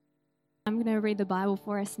I'm going to read the Bible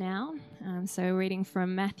for us now. So reading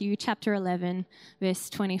from Matthew chapter 11,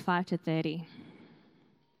 verse 25 to 30.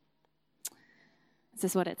 This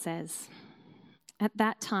is what it says. At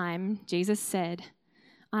that time, Jesus said,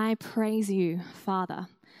 I praise you, Father,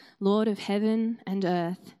 Lord of heaven and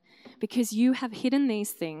earth, because you have hidden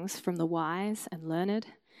these things from the wise and learned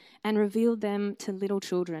and revealed them to little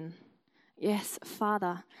children. Yes,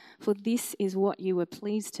 Father, for this is what you were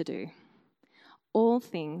pleased to do. All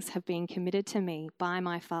things have been committed to me by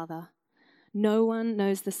my Father. No one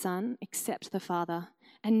knows the Son except the Father,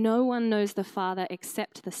 and no one knows the Father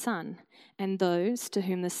except the Son, and those to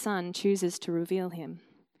whom the Son chooses to reveal him.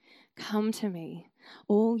 Come to me,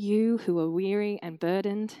 all you who are weary and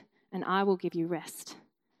burdened, and I will give you rest.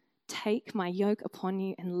 Take my yoke upon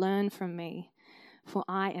you and learn from me, for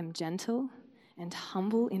I am gentle and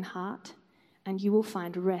humble in heart, and you will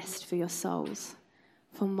find rest for your souls.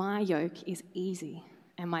 For my yoke is easy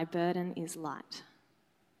and my burden is light.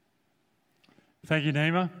 Thank you,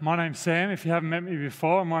 Nima. My name's Sam. If you haven't met me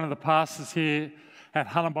before, I'm one of the pastors here at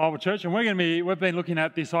Hilton Bible Church, and we've been looking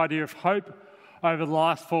at this idea of hope over the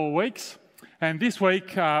last 4 weeks. And this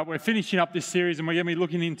week, we're finishing up this series, and we're going to be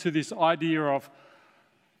looking into this idea of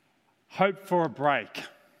hope for a break.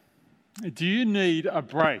 Do you need a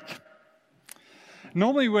break?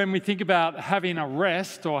 Normally, when we think about having a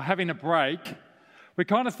rest or having a break, we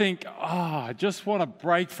kind of think, I just want a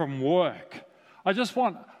break from work. I just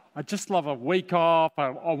love a week off. I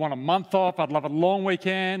want a month off. I'd love a long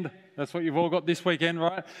weekend. That's what you've all got this weekend,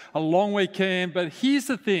 right? A long weekend. But here's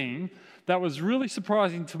the thing that was really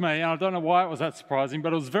surprising to me, and I don't know why it was that surprising,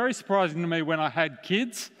 but it was very surprising to me when I had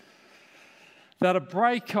kids, that a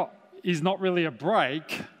break is not really a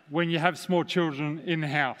break when you have small children in the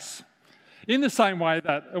house. In the same way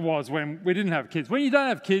that it was when we didn't have kids. When you don't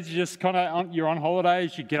have kids, you just you're on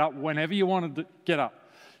holidays, you get up whenever you want to get up.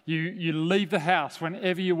 You leave the house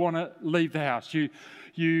whenever you want to leave the house. You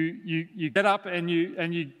get up and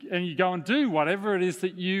you go and do whatever it is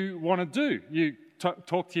that you want to do. You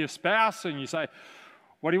talk to your spouse and you say,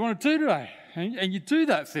 what do you want to do today? And you do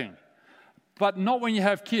that thing. But not when you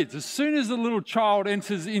have kids. As soon as a little child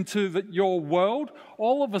enters into your world,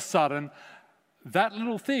 all of a sudden, that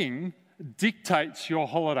little thing dictates your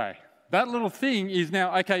holiday. That little thing is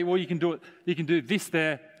now, okay, well, you can do it. You can do this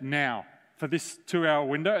there now for this 2-hour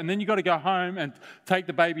window, and then you've got to go home and take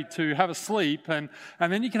the baby to have a sleep, and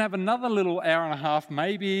then you can have another little hour and a half,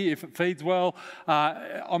 maybe, if it feeds well,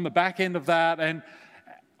 on the back end of that, and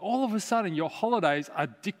all of a sudden, your holidays are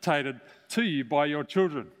dictated to you by your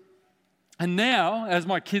children. And now, as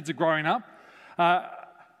my kids are growing up,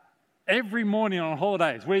 every morning on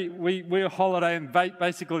holidays, we're holidaying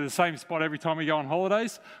basically the same spot every time we go on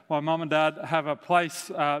holidays. My mum and dad have a place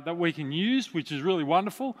that we can use, which is really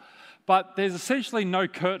wonderful, but there's essentially no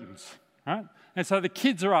curtains, right? And so the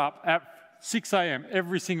kids are up at 6 a.m.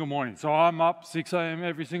 every single morning. So I'm up 6 a.m.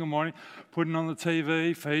 every single morning, putting on the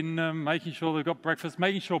TV, feeding them, making sure they've got breakfast,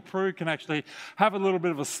 making sure Prue can actually have a little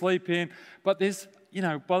bit of a sleep in. But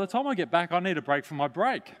by the time I get back, I need a break from my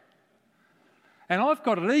break. And I've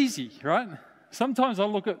got it easy, right? Sometimes I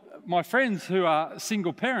look at my friends who are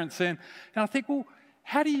single parents and I think, well,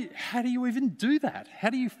 how do you even do that? How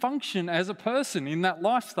do you function as a person in that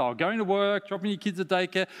lifestyle? Going to work, dropping your kids at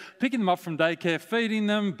daycare, picking them up from daycare, feeding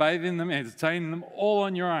them, bathing them, entertaining them, all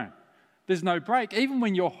on your own. There's no break. Even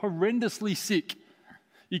when you're horrendously sick,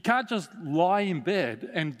 you can't just lie in bed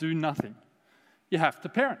and do nothing. You have to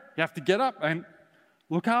parent. You have to get up and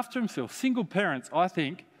look after themselves. Single parents, I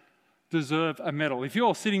think, deserve a medal. If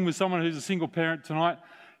you're sitting with someone who's a single parent tonight,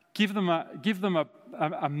 give them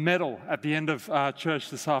a medal at the end of church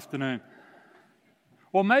this afternoon.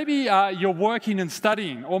 Or maybe you're working and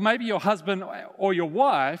studying, or maybe your husband or your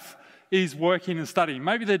wife is working and studying.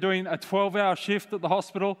 Maybe they're doing a 12-hour shift at the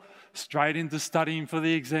hospital, straight into studying for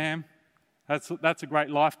the exam. That's a great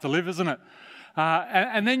life to live, isn't it?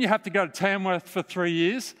 And then you have to go to Tamworth for 3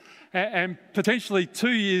 years, and potentially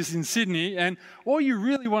 2 years in Sydney, and all you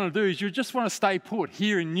really want to do is you just want to stay put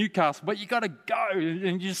here in Newcastle, but you got to go,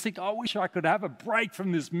 and you just think, I wish I could have a break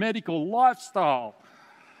from this medical lifestyle.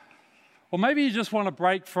 Or maybe you just want a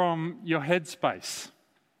break from your headspace.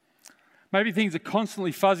 Maybe things are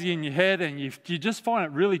constantly fuzzy in your head and you just find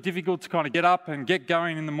it really difficult to kind of get up and get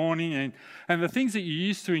going in the morning, and the things that you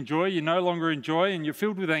used to enjoy, you no longer enjoy, and you're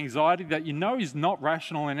filled with anxiety that you know is not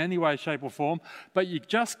rational in any way, shape or form, but you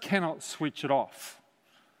just cannot switch it off.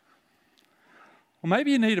 Or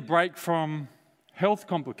maybe you need a break from health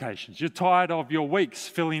complications. You're tired of your weeks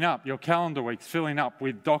filling up, your calendar weeks filling up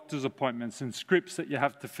with doctor's appointments and scripts that you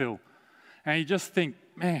have to fill. And you just think,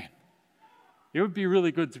 man, it would be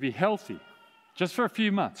really good to be healthy. just for a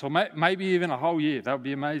few months, or maybe even a whole year. That would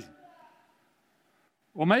be amazing.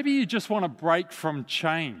 Or maybe you just want a break from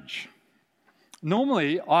change.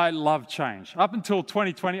 Normally, I love change. Up until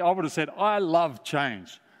 2020, I would have said, I love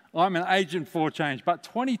change. I'm an agent for change. But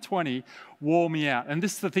 2020 wore me out. And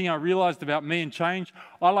this is the thing I realized about me and change.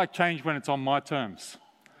 I like change when it's on my terms,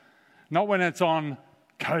 not when it's on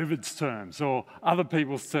COVID's terms or other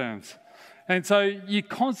people's terms. And so you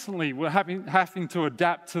constantly were having to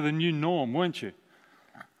adapt to the new norm, weren't you?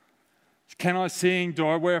 Can I sing? Do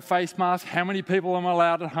I wear a face mask? How many people am I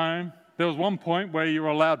allowed at home? There was one point where you were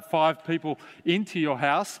allowed 5 people into your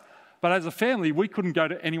house, but as a family, we couldn't go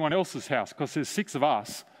to anyone else's house because there's 6 of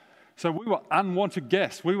us. So we were unwanted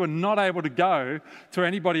guests. We were not able to go to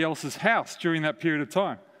anybody else's house during that period of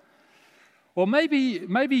time. Or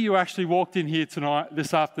maybe you actually walked in here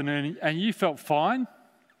this afternoon, and you felt fine,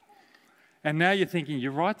 and now you're thinking,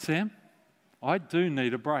 you're right, Sam, I do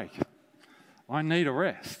need a break. I need a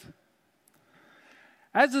rest.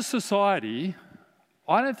 As a society,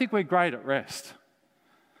 I don't think we're great at rest.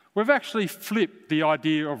 We've actually flipped the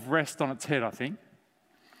idea of rest on its head, I think.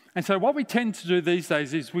 And so what we tend to do these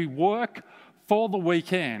days is we work for the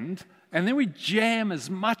weekend and then we jam as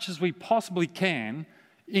much as we possibly can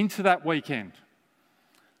into that weekend,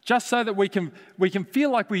 just so that we can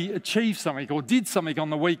feel like we achieved something or did something on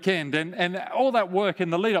the weekend, and all that work in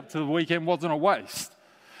the lead up to the weekend wasn't a waste.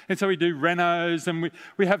 And so we do renos, and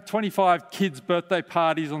we have 25 kids' birthday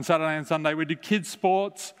parties on Saturday and Sunday. We do kids'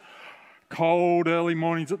 sports, cold early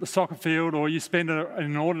mornings at the soccer field, or you spend an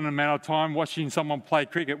inordinate amount of time watching someone play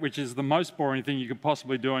cricket, which is the most boring thing you could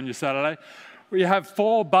possibly do on your Saturday. We have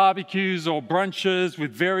 4 barbecues or brunches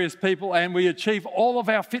with various people, and we achieve all of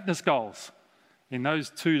our fitness goals in those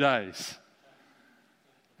 2 days.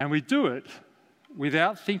 And we do it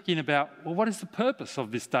without thinking about, well, what is the purpose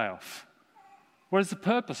of this day off? What is the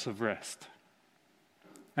purpose of rest?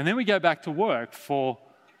 And then we go back to work for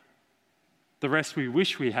the rest we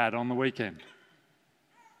wish we had on the weekend.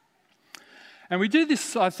 And we do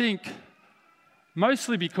this, I think,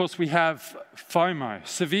 mostly because we have FOMO,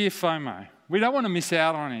 severe FOMO. We don't want to miss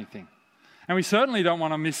out on anything. And we certainly don't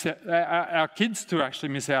want to miss our kids to actually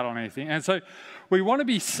miss out on anything. And so we want to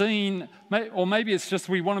be seen, or maybe it's just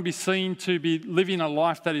we want to be seen to be living a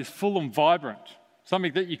life that is full and vibrant,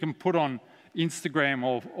 something that you can put on Instagram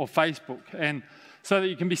or Facebook, and so that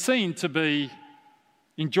you can be seen to be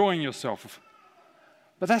enjoying yourself.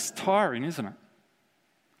 But that's tiring, isn't it?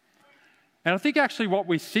 And I think actually what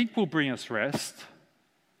we think will bring us rest,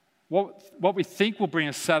 what we think will bring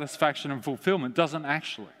us satisfaction and fulfillment doesn't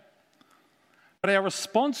actually. But our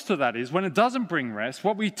response to that is when it doesn't bring rest,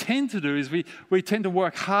 what we tend to do is we tend to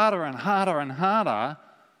work harder and harder and harder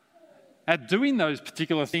at doing those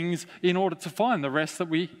particular things in order to find the rest that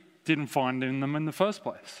we didn't find in them in the first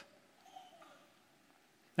place.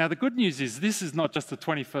 Now, the good news is this is not just a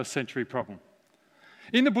 21st century problem.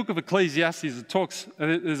 In the book of Ecclesiastes,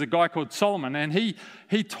 there's a guy called Solomon, and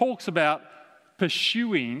he talks about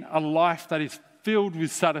pursuing a life that is filled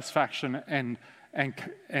with satisfaction and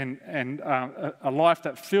a life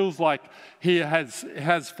that feels like he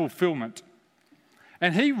has fulfillment.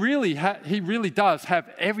 And he really does have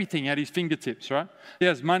everything at his fingertips, right? He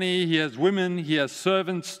has money, he has women, he has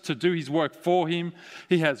servants to do his work for him.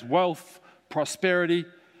 He has wealth, prosperity.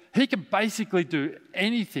 He can basically do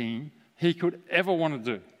anything he could ever want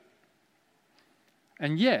to do.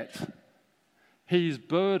 And yet, he is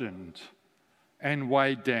burdened and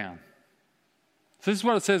weighed down. So this is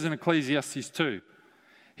what it says in Ecclesiastes 2.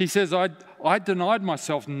 He says, I denied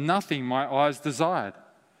myself nothing my eyes desired.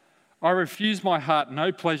 I refused my heart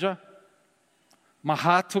no pleasure. My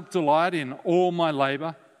heart took delight in all my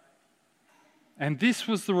labor. And this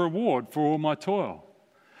was the reward for all my toil.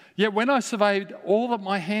 Yet when I surveyed all that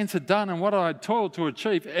my hands had done and what I had toiled to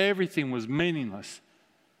achieve, everything was meaningless.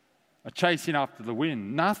 A chasing after the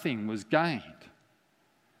wind. Nothing was gained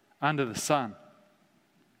under the sun.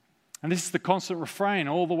 And this is the constant refrain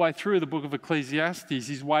all the way through the book of Ecclesiastes.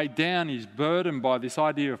 He's weighed down, he's burdened by this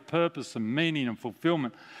idea of purpose and meaning and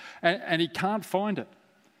fulfillment. And he can't find it.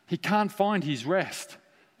 He can't find his rest.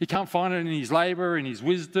 He can't find it in his labor, in his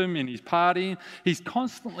wisdom, in his partying. He's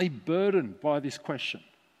constantly burdened by this question.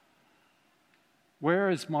 Where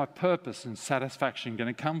is my purpose and satisfaction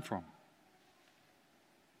going to come from?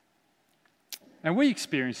 And we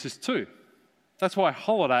experience this too. That's why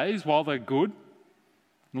holidays, while they're good,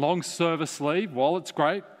 long service leave, while it's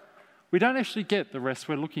great, we don't actually get the rest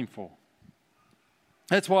we're looking for.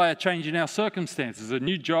 That's why a change in our circumstances, a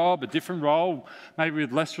new job, a different role, maybe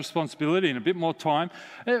with less responsibility and a bit more time,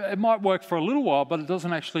 it might work for a little while, but it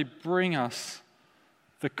doesn't actually bring us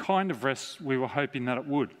the kind of rest we were hoping that it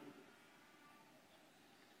would.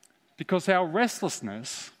 Because our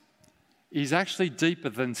restlessness is actually deeper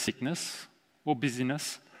than sickness or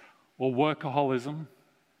busyness or workaholism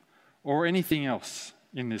or anything else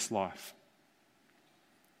in this life.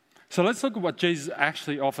 So let's look at what Jesus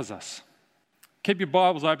actually offers us. Keep your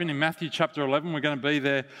Bibles open in Matthew chapter 11. We're going to be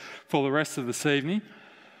there for the rest of this evening.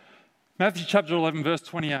 Matthew chapter 11, verse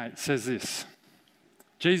 28 says this.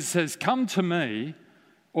 Jesus says, "Come to me,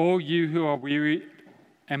 all you who are weary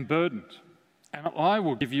and burdened, and I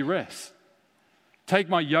will give you rest. Take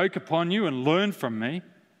my yoke upon you and learn from me,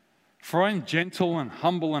 for I am gentle and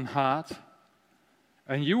humble in heart,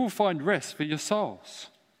 and you will find rest for your souls.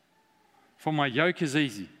 For my yoke is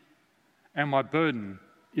easy and my burden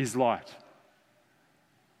is light."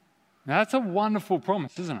 Now that's a wonderful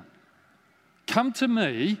promise, isn't it? Come to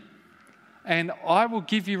me and I will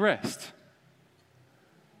give you rest.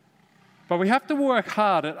 But we have to work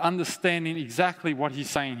hard at understanding exactly what he's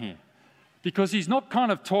saying here. Because he's not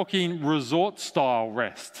kind of talking resort-style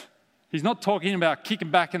rest. He's not talking about kicking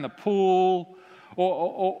back in the pool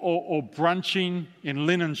or brunching in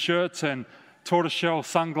linen shirts and tortoiseshell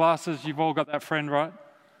sunglasses. You've all got that friend, right?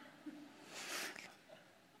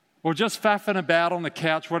 Or just faffing about on the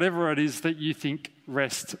couch, whatever it is that you think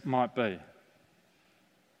rest might be.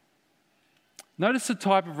 Notice the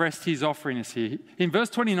type of rest he's offering us here. In verse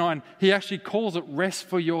 29, he actually calls it rest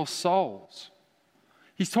for your souls.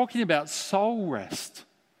 He's talking about soul rest.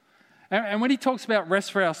 And when he talks about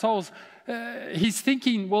rest for our souls, he's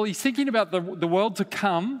thinking about the world to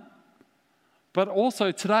come, but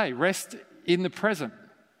also today, rest in the present.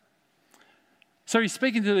 So he's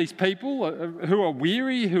speaking to these people who are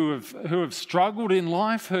weary, who have struggled in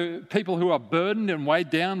life, people who are burdened and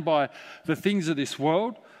weighed down by the things of this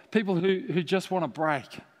world, people who just want a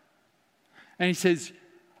break. And he says,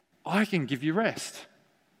 I can give you rest.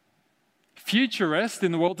 Future rest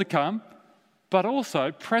in the world to come, but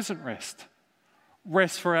also present rest.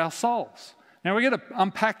 Rest for our souls. Now we're going to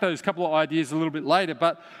unpack those couple of ideas a little bit later,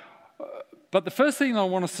 but the first thing I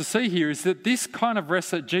want us to see here is that this kind of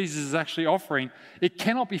rest that Jesus is actually offering, it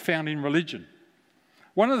cannot be found in religion.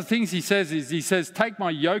 One of the things he says, take my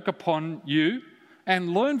yoke upon you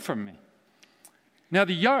and learn from me. Now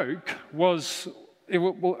the yoke was a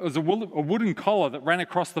wooden collar that ran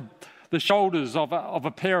across the shoulders of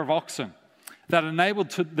a pair of oxen that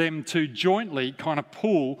enabled them to jointly kind of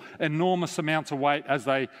pull enormous amounts of weight as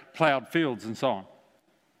they ploughed fields and so on.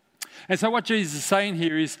 And so what Jesus is saying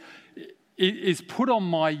here is put on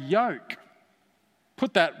my yoke.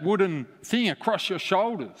 Put that wooden thing across your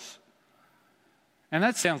shoulders. And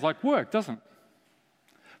that sounds like work, doesn't it?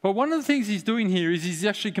 But one of the things he's doing here is he's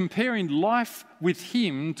actually comparing life with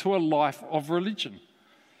him to a life of religion.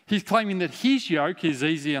 He's claiming that his yoke is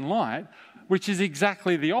easy and light, which is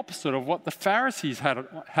exactly the opposite of what the Pharisees had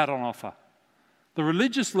on offer. The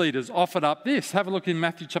religious leaders offered up this. Have a look in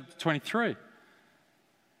Matthew chapter 23.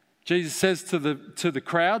 Jesus says to the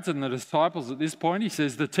crowds and the disciples at this point, he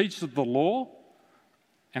says, the teachers of the law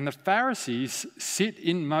and the Pharisees sit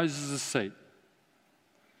in Moses' seat.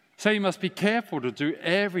 So you must be careful to do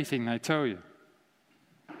everything they tell you.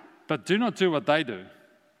 But do not do what they do,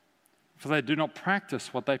 for they do not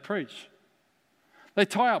practice what they preach. They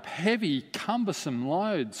tie up heavy, cumbersome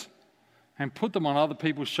loads and put them on other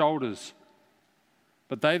people's shoulders,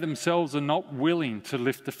 but they themselves are not willing to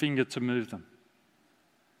lift a finger to move them.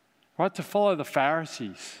 Right? To follow the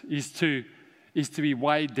Pharisees is to be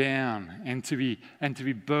weighed down and to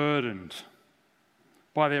be burdened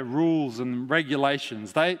by their rules and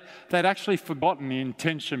regulations. They'd actually forgotten the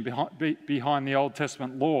intention behind the Old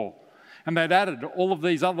Testament law. And they'd added all of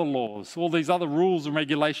these other laws, all these other rules and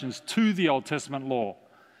regulations to the Old Testament law.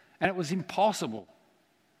 And it was impossible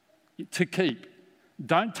to keep.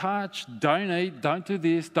 Don't touch, don't eat, don't do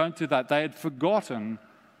this, don't do that. They had forgotten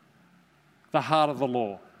the heart of the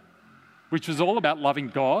law, which was all about loving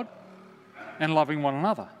God and loving one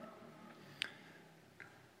another.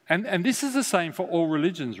 And this is the same for all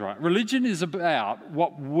religions, right? Religion is about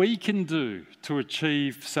what we can do to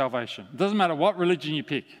achieve salvation. It doesn't matter what religion you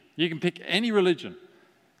pick. You can pick any religion.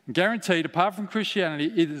 Guaranteed, apart from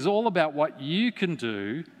Christianity, it is all about what you can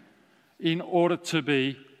do in order to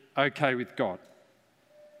be okay with God.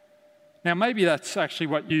 Now, maybe that's actually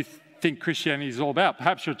what you think Christianity is all about.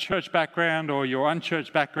 Perhaps your church background or your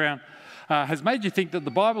unchurched background has made you think that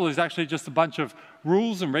the Bible is actually just a bunch of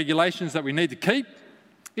rules and regulations that we need to keep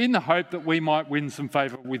in the hope that we might win some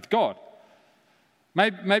favour with God.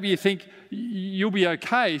 Maybe you think you'll be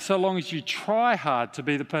okay so long as you try hard to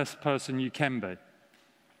be the best person you can be.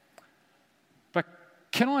 But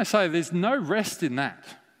can I say there's no rest in that?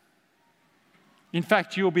 In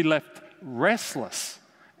fact, you'll be left restless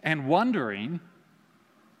and wondering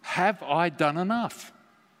have I done enough?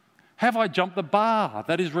 Have I jumped the bar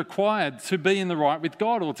that is required to be in the right with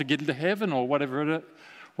God or to get into heaven or whatever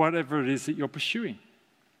it is that you're pursuing?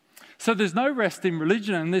 So there's no rest in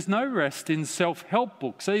religion, and there's no rest in self-help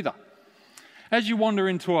books either. As you wander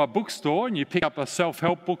into a bookstore and you pick up a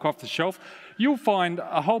self-help book off the shelf, you'll find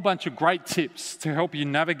a whole bunch of great tips to help you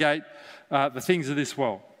navigate the things of this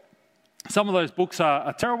world. Some of those books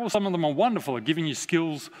are terrible, some of them are wonderful at giving you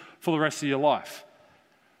skills for the rest of your life.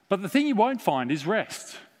 But the thing you won't find is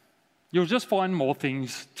rest. You'll just find more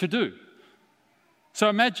things to do. So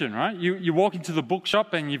imagine, right, you walk into the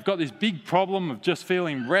bookshop and you've got this big problem of just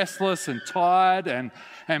feeling restless and tired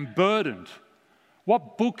and burdened.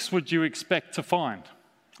 What books would you expect to find?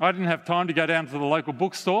 I didn't have time to go down to the local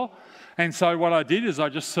bookstore, and so what I did is I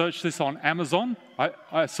just searched this on Amazon.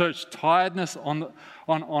 I searched tiredness on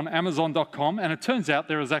Amazon.com, and it turns out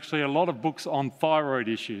there is actually a lot of books on thyroid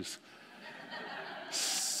issues.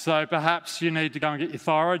 So perhaps you need to go and get your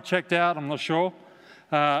thyroid checked out, I'm not sure.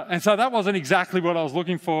 And so that wasn't exactly what I was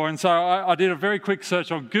looking for. And so I did a very quick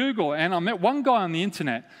search on Google, and I met one guy on the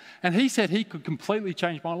internet, and he said he could completely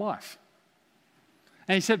change my life.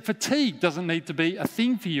 And he said, fatigue doesn't need to be a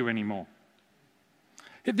thing for you anymore.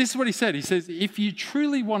 This is what he said. He says, if you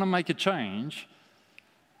truly want to make a change,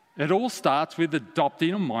 it all starts with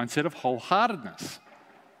adopting a mindset of wholeheartedness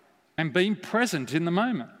and being present in the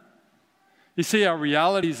moment. You see, our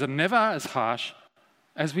realities are never as harsh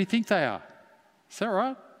as we think they are. Is that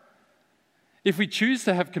right? If we choose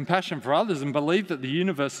to have compassion for others and believe that the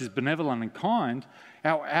universe is benevolent and kind,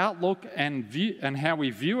 our outlook and how we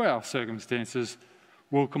view our circumstances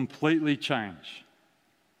will completely change.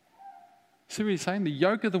 See what he's saying? The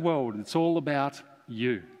yoke of the world, it's all about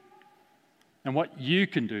you and what you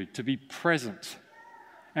can do to be present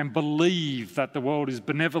and believe that the world is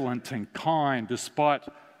benevolent and kind despite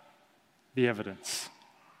the evidence.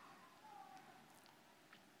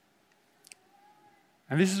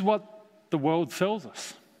 And this is what the world sells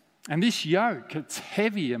us. And this yoke, it's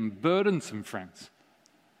heavy and burdensome, friends.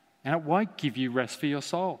 And it won't give you rest for your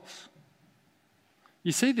souls.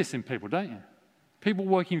 You see this in people, don't you? People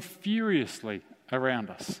working furiously around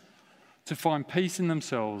us to find peace in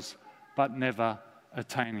themselves, but never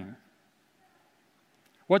attaining it.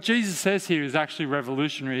 What Jesus says here is actually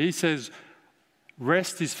revolutionary. He says,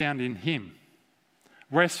 rest is found in Him.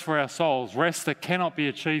 Rest for our souls. Rest that cannot be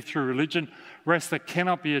achieved through religion. Rest that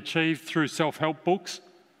cannot be achieved through self-help books.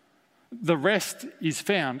 The rest is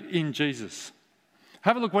found in Jesus.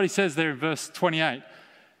 Have a look what He says there in verse 28.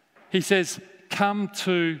 He says, come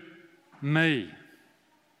to me.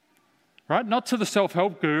 Right? Not to the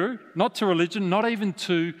self-help guru, not to religion, not even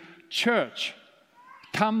to church.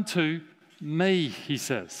 Come to me, He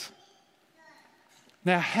says.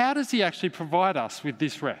 Now, how does He actually provide us with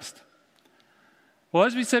this rest? Well,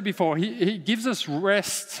 as we said before, He gives us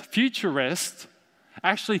rest, future rest,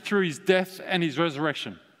 actually through His death and His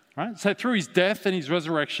resurrection. Right? So through His death and His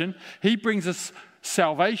resurrection, He brings us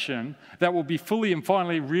salvation that will be fully and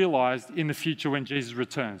finally realized in the future when Jesus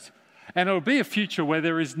returns. And it will be a future where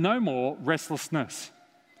there is no more restlessness.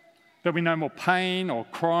 There'll be no more pain or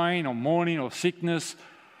crying or mourning or sickness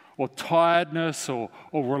or tiredness or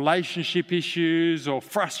relationship issues or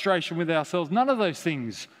frustration with ourselves. None of those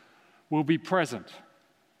things will be present.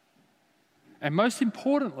 And most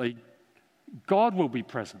importantly, God will be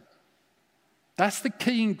present. That's the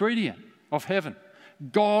key ingredient of heaven.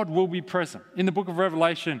 God will be present. In the book of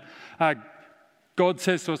Revelation, God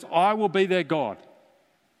says to us, I will be their God,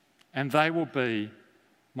 and they will be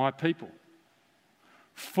my people.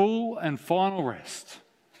 Full and final rest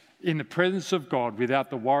in the presence of God without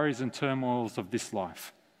the worries and turmoils of this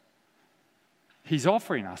life. He's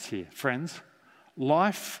offering us here, friends,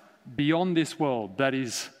 life beyond this world that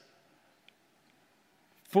is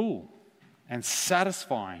full and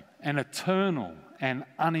satisfying and eternal and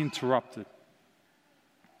uninterrupted.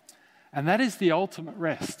 And that is the ultimate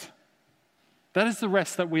rest. That is the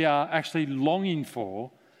rest that we are actually longing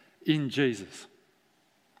for in Jesus.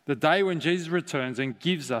 The day when Jesus returns and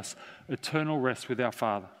gives us eternal rest with our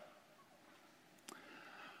Father.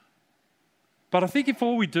 But I think if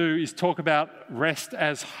all we do is talk about rest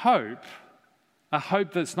as hope, a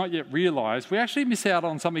hope that's not yet realised, we actually miss out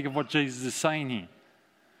on something of what Jesus is saying here.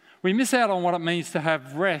 We miss out on what it means to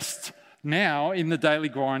have rest now in the daily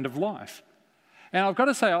grind of life. And I've got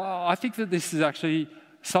to say, I think that this is actually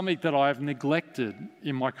something that I've neglected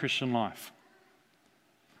in my Christian life.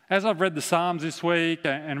 As I've read the Psalms this week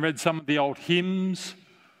and read some of the old hymns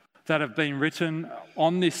that have been written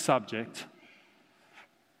on this subject,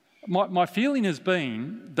 my feeling has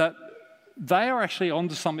been that they are actually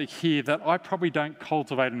onto something here that I probably don't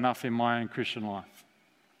cultivate enough in my own Christian life.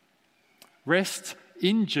 Rest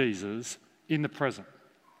in Jesus in the present.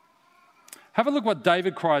 Have a look what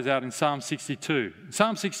David cries out in Psalm 62. In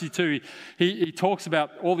Psalm 62, he talks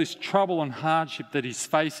about all this trouble and hardship that he's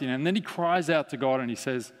facing, and then he cries out to God and he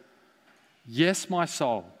says, "Yes, my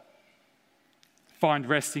soul, find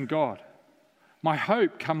rest in God. My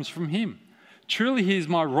hope comes from him. Truly he is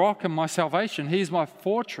my rock and my salvation. He is my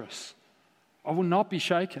fortress. I will not be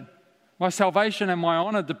shaken. My salvation and my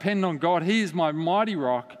honor depend on God. He is my mighty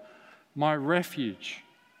rock, my refuge.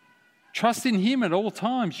 Trust in him at all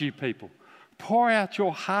times, you people. Pour out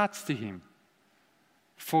your hearts to him,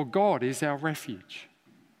 for God is our refuge."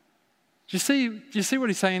 Do you see what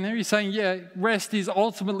he's saying there? He's saying, yeah, rest is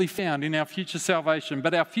ultimately found in our future salvation,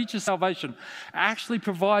 but our future salvation actually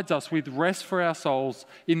provides us with rest for our souls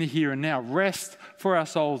in the here and now, rest for our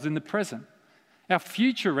souls in the present. Our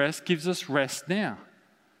future rest gives us rest now.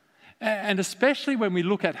 And especially when we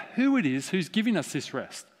look at who it is who's giving us this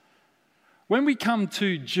rest. When we come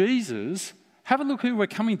to Jesus, have a look who we're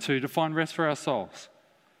coming to find rest for our souls.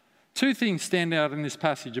 Two things stand out in this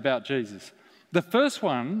passage about Jesus. The first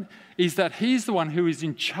one is that he's the one who is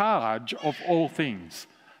in charge of all things.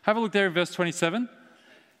 Have a look there in verse 27.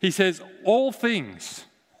 He says, "All things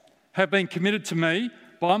have been committed to me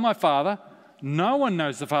by my Father. No one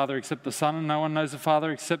knows the Father except the Son, and no one knows the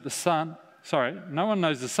Father except the Son. No one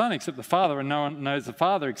knows the Son except the Father, and no one knows the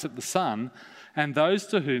Father except the Son, and those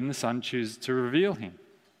to whom the Son chooses to reveal him."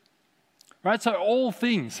 Right? So all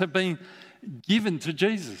things have been given to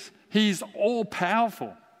Jesus. He's all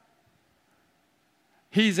powerful.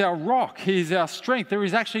 He's our rock. He's our strength. There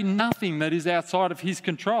is actually nothing that is outside of his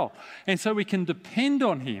control. And so we can depend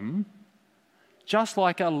on him just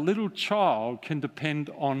like a little child can depend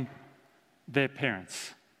on their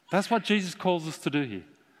parents. That's what Jesus calls us to do here.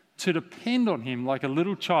 To depend on him like a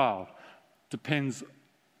little child depends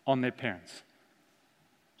on their parents.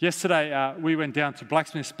 Yesterday, we went down to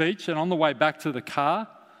Blacksmith's Beach, and on the way back to the car,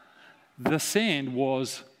 the sand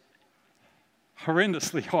was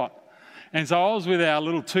horrendously hot. And so I was with our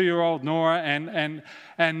little 2-year-old Nora,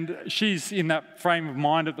 and she's in that frame of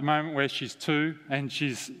mind at the moment where she's 2 and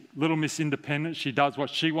she's little Miss Independent. She does what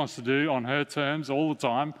she wants to do on her terms all the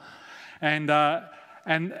time. And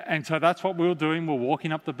so that's what we were doing. We're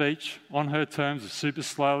walking up the beach on her terms, super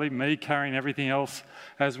slowly, me carrying everything else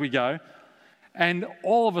as we go. And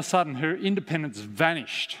all of a sudden, her independence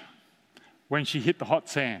vanished when she hit the hot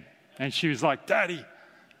sand. And she was like, "Daddy."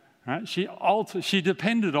 Right? She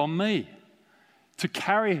depended on me to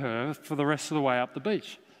carry her for the rest of the way up the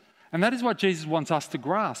beach. And that is what Jesus wants us to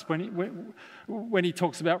grasp when he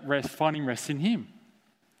talks about rest, finding rest in him.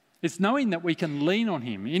 It's knowing that we can lean on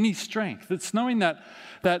him in his strength. It's knowing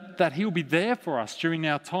that he'll be there for us during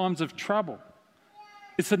our times of trouble.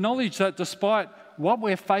 It's the knowledge that despite what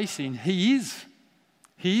we're facing, he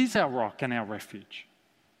is our rock and our refuge.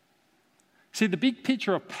 See, the big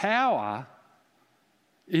picture of power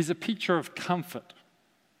is a picture of comfort.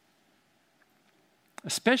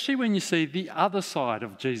 Especially when you see the other side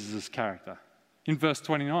of Jesus' character. In verse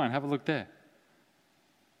 29, have a look there.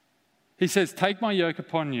 He says, "Take my yoke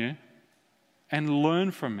upon you and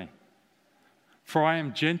learn from me, for I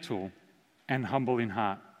am gentle and humble in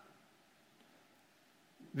heart."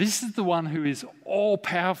 This is the one who is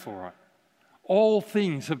all-powerful, right? All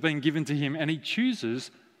things have been given to him, and he chooses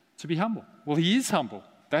to be humble. Well, he is humble.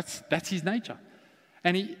 That's his nature.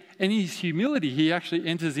 And in his humility, he actually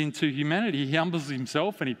enters into humanity. He humbles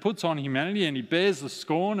himself and he puts on humanity, and he bears the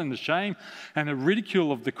scorn and the shame and the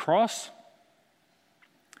ridicule of the cross.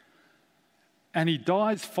 And he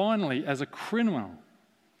dies finally as a criminal,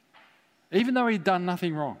 even though he'd done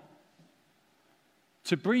nothing wrong,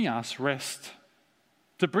 to bring us rest,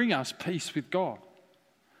 to bring us peace with God.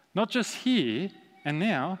 Not just here and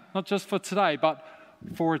now, not just for today, but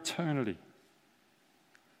for eternity.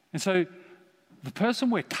 And so the person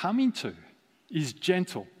we're coming to is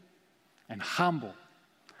gentle and humble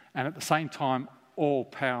and at the same time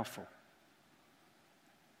all-powerful.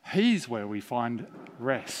 He's where we find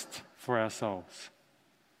rest for our souls.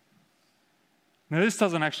 Now, this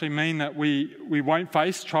doesn't actually mean that we won't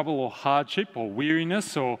face trouble or hardship or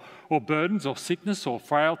weariness or burdens or sickness or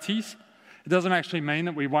frailties. It doesn't actually mean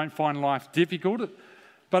that we won't find life difficult,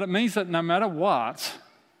 but it means that no matter what,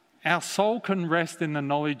 our soul can rest in the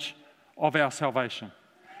knowledge of our salvation.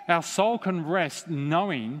 Our soul can rest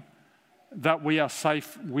knowing that we are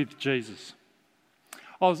safe with Jesus.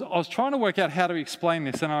 I was trying to work out how to explain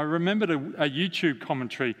this, and I remembered a YouTube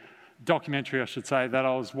documentary, that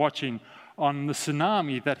I was watching on the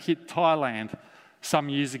tsunami that hit Thailand some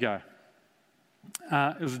years ago.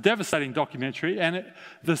 It was a devastating documentary, and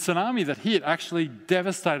the tsunami that hit actually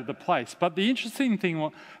devastated the place. But the interesting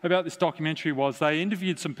thing about this documentary was they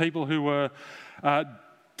interviewed some people who were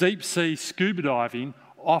deep sea scuba diving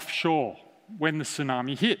offshore when the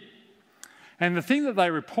tsunami hit. And the thing that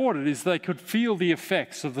they reported is they could feel the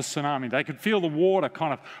effects of the tsunami. They could feel the water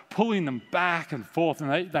kind of pulling them back and forth,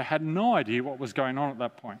 and they had no idea what was going on at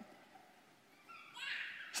that point.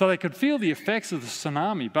 So they could feel the effects of the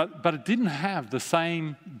tsunami, but it didn't have the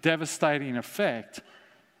same devastating effect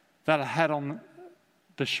that it had on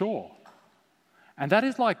the shore. And that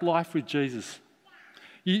is like life with Jesus.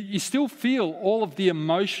 You still feel all of the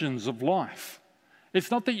emotions of life.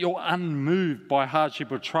 It's not that you're unmoved by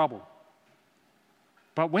hardship or trouble.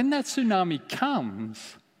 But when that tsunami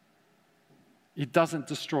comes, it doesn't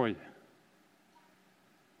destroy you.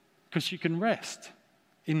 Because you can rest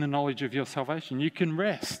in the knowledge of your salvation. You can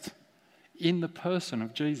rest in the person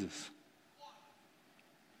of Jesus.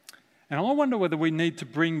 And I wonder whether we need to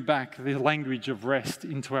bring back the language of rest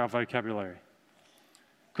into our vocabulary.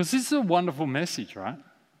 Because this is a wonderful message, right?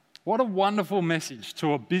 What a wonderful message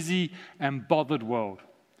to a busy and bothered world.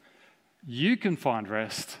 You can find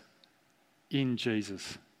rest in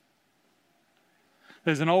Jesus.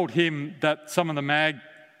 There's an old hymn that some of the MAG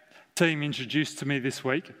team introduced to me this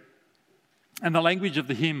week. And the language of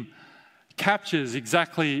the hymn captures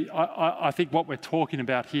exactly, I think, what we're talking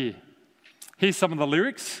about here. Here's some of the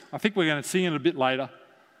lyrics. I think we're going to sing it a bit later.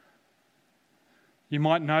 You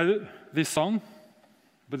might know this song,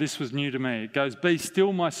 but this was new to me. It goes, "Be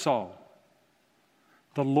still, my soul.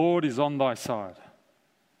 The Lord is on thy side.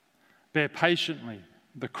 Bear patiently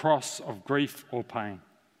the cross of grief or pain.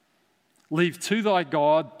 Leave to thy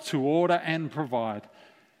God to order and provide.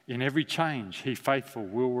 In every change he faithful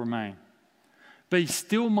will remain. Be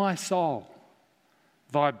still, my soul,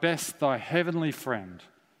 thy best, thy heavenly friend,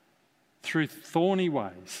 through thorny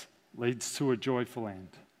ways leads to a joyful end.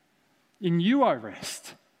 In you I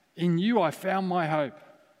rest, in you I found my hope,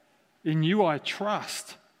 in you I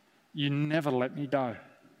trust, you never let me go.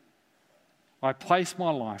 I place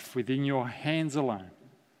my life within your hands alone.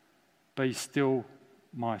 Be still,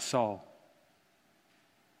 my soul."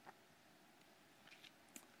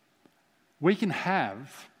 We can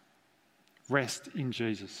have rest in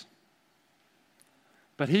Jesus.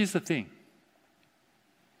 But here's the thing.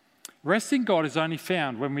 Rest in God is only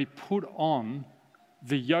found when we put on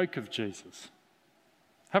the yoke of Jesus.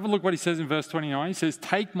 Have a look what he says in verse 29. He says,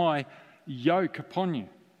 "Take my yoke upon you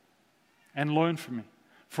and learn from me.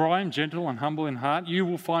 For I am gentle and humble in heart. You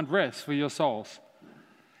will find rest for your souls."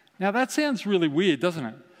 Now that sounds really weird, doesn't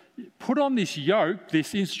it? Put on this yoke,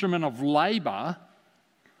 this instrument of labour,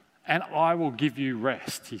 and I will give you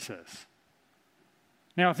rest, he says.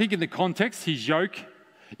 Now, I think in the context, his yoke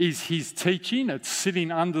is his teaching. It's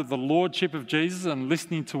sitting under the lordship of Jesus and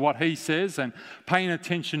listening to what he says and paying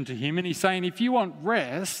attention to him. And he's saying, if you want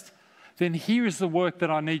rest, then here is the work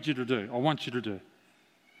that I need you to do, I want you to do.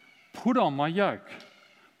 Put on my yoke.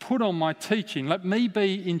 Put on my teaching. Let me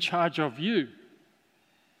be in charge of you.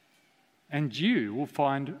 And you will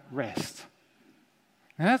find rest.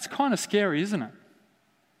 Now, that's kind of scary, isn't it?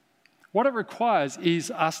 What it requires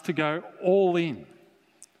is us to go all in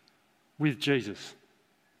with Jesus.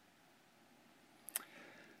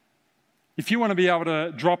 If you want to be able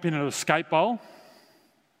to drop in at a skate bowl,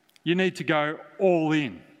 you need to go all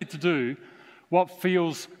in. You need to do what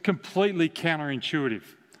feels completely counterintuitive.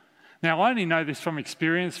 Now, I only know this from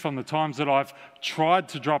experience, from the times that I've tried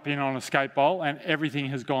to drop in on a skate bowl and everything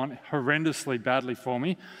has gone horrendously badly for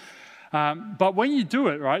me. But when you do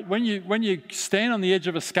it, right, when you stand on the edge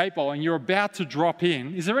of a skate bowl and you're about to drop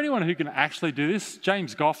in, is there anyone who can actually do this?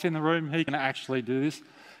 James Goff in the room, he can actually do this.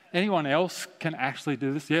 Anyone else can actually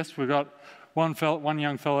do this? Yes, we've got one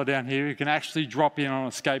young fella down here who can actually drop in on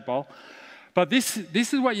a skate bowl. But this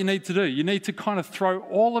is what you need to do. You need to kind of throw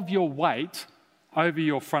all of your weight over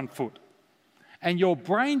your front foot. And your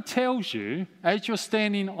brain tells you, as you're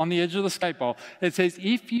standing on the edge of the skate bowl, it says,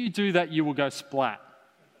 if you do that, you will go splat.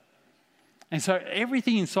 And so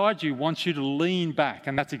everything inside you wants you to lean back.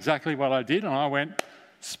 And that's exactly what I did. And I went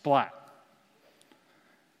splat.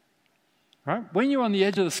 Right? When you're on the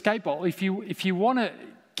edge of the skate bowl, if you want to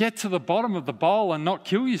get to the bottom of the bowl and not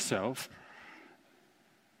kill yourself,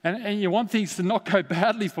 and you want things to not go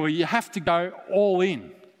badly for you, you have to go all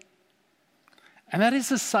in. And that is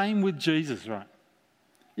the same with Jesus, right?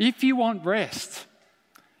 If you want rest,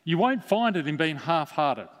 you won't find it in being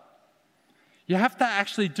half-hearted. You have to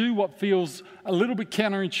actually do what feels a little bit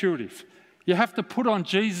counterintuitive. You have to put on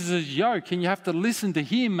Jesus' yoke and you have to listen to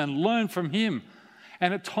him and learn from him.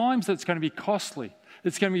 And at times that's going to be costly.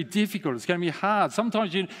 It's going to be difficult. It's going to be hard.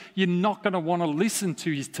 Sometimes you're not going to want to listen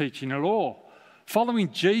to his teaching at all.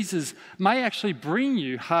 Following Jesus may actually bring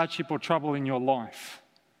you hardship or trouble in your life.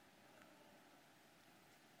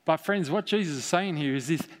 But friends, what Jesus is saying here is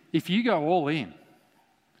this: if you go all in,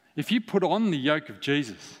 if you put on the yoke of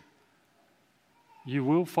Jesus, you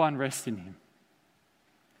will find rest in him.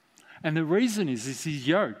 And the reason is his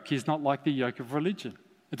yoke is not like the yoke of religion.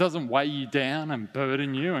 It doesn't weigh you down and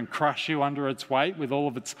burden you and crush you under its weight with all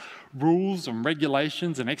of its rules and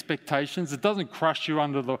regulations and expectations. It doesn't crush you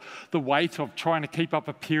under the weight of trying to keep up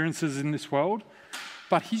appearances in this world.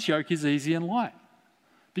 But his yoke is easy and light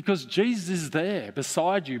because Jesus is there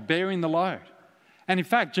beside you, bearing the load. And in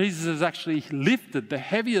fact, Jesus has actually lifted the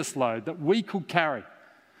heaviest load that we could carry.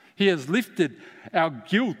 He has lifted our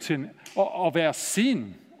guilt of our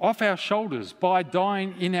sin off our shoulders by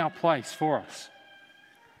dying in our place for us.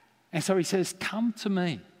 And so he says, come to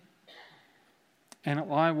me and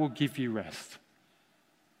I will give you rest.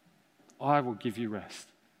 I will give you rest.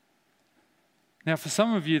 Now, for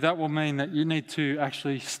some of you, that will mean that you need to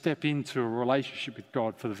actually step into a relationship with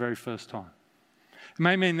God for the very first time. It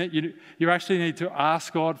may mean that you actually need to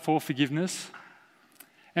ask God for forgiveness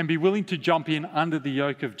and be willing to jump in under the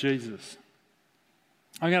yoke of Jesus.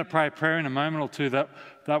 I'm going to pray a prayer in a moment or two that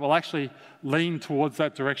will actually lean towards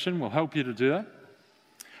that direction, will help you to do that.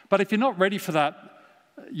 But if you're not ready for that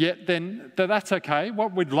yet, then that's okay.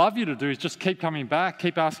 What we'd love you to do is just keep coming back,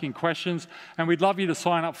 keep asking questions, and we'd love you to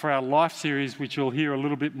sign up for our Life series, which you'll hear a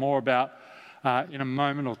little bit more about in a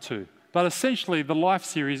moment or two. But essentially, the Life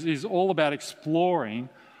series is all about exploring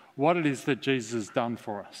what it is that Jesus has done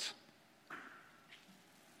for us.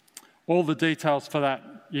 All the details for that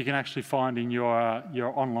you can actually find in your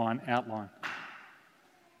online outline.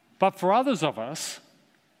 But for others of us,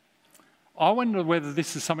 I wonder whether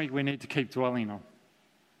this is something we need to keep dwelling on.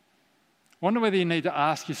 I wonder whether you need to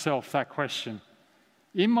ask yourself that question.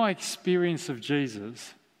 In my experience of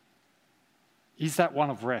Jesus, is that one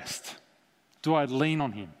of rest? Do I lean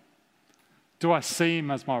on him? Do I see him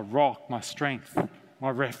as my rock, my strength, my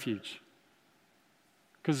refuge?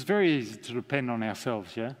 Because it's very easy to depend on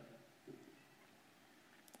ourselves, yeah?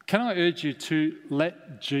 Can I urge you to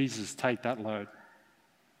let Jesus take that load?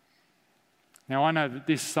 Now, I know that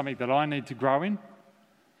this is something that I need to grow in.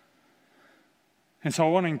 And so I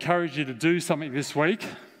want to encourage you to do something this week.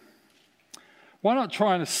 Why not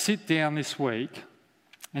try and sit down this week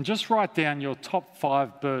and just write down your top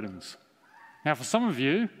 5 burdens? Now, for some of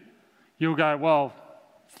you, you'll go, well,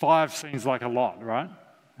 5 seems like a lot, right?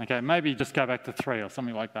 Okay, maybe just go back to 3 or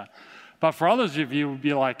something like that. But for others of you, would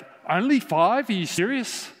be like, only 5? Are you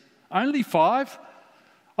serious? Only 5?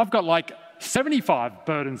 I've got like 75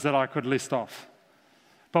 burdens that I could list off.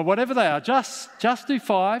 But whatever they are, just do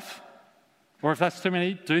 5, or if that's too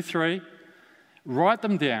many, do 3. Write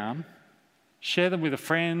them down, share them with a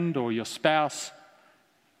friend or your spouse,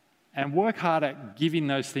 and work hard at giving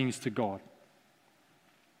those things to God.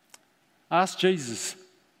 Ask Jesus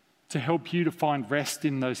to help you to find rest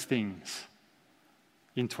in those things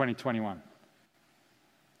in 2021.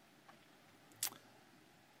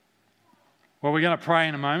 Well, we're going to pray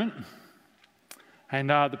in a moment. And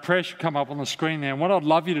the prayer should come up on the screen there. And what I'd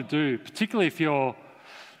love you to do, particularly if you're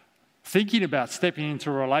thinking about stepping into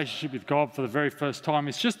a relationship with God for the very first time,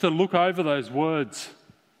 is just to look over those words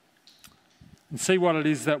and see what it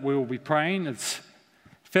is that we will be praying. It's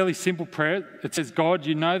a fairly simple prayer. It says, God,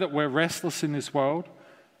 you know that we're restless in this world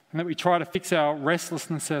and that we try to fix our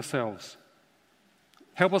restlessness ourselves.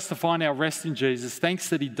 Help us to find our rest in Jesus. Thanks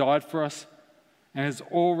that he died for us and has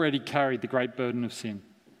already carried the great burden of sin.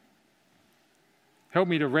 Help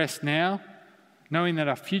me to rest now, knowing that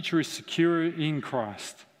our future is secure in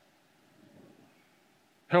Christ.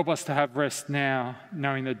 Help us to have rest now,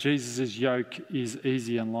 knowing that Jesus' yoke is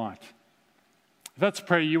easy and light. If that's a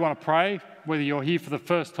prayer you want to pray, whether you're here for the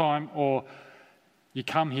first time or you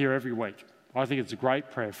come here every week, I think it's a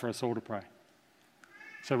great prayer for us all to pray.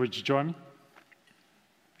 So would you join me?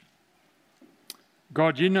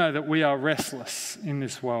 God, you know that we are restless in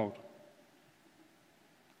this world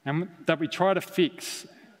and that we try to fix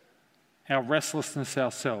our restlessness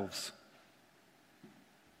ourselves.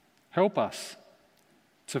 Help us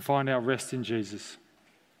to find our rest in Jesus.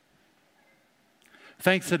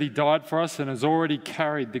 Thanks that he died for us and has already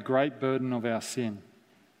carried the great burden of our sin.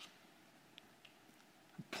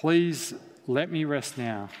 Please let me rest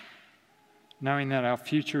now, knowing that our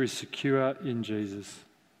future is secure in Jesus.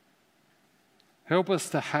 Help us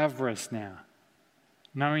to have rest now,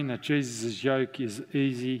 knowing that Jesus' yoke is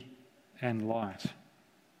easy and light.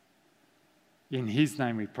 In his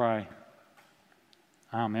name we pray.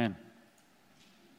 Amen.